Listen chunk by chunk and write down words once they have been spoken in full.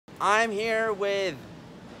I'm here with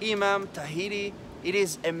Imam Tawhidi. It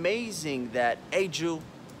is amazing that a Jew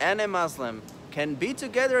and a Muslim can be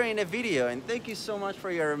together in a video, and thank you so much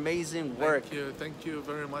for your amazing work. Thank you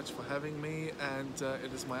very much for having me, and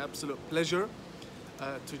it is my absolute pleasure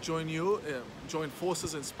to join you, join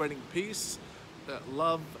forces in spreading peace,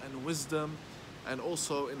 love and wisdom, and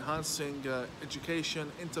also enhancing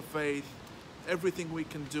education, interfaith, everything we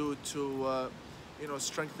can do to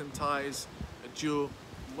strengthen ties, a Jew,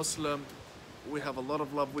 Muslim. We have a lot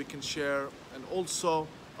of love we can share, and also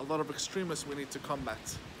a lot of extremists we need to combat.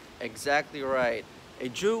 Exactly right. A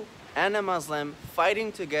Jew and a Muslim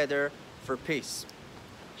fighting together for peace.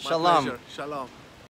 My Shalom. pleasure. Shalom.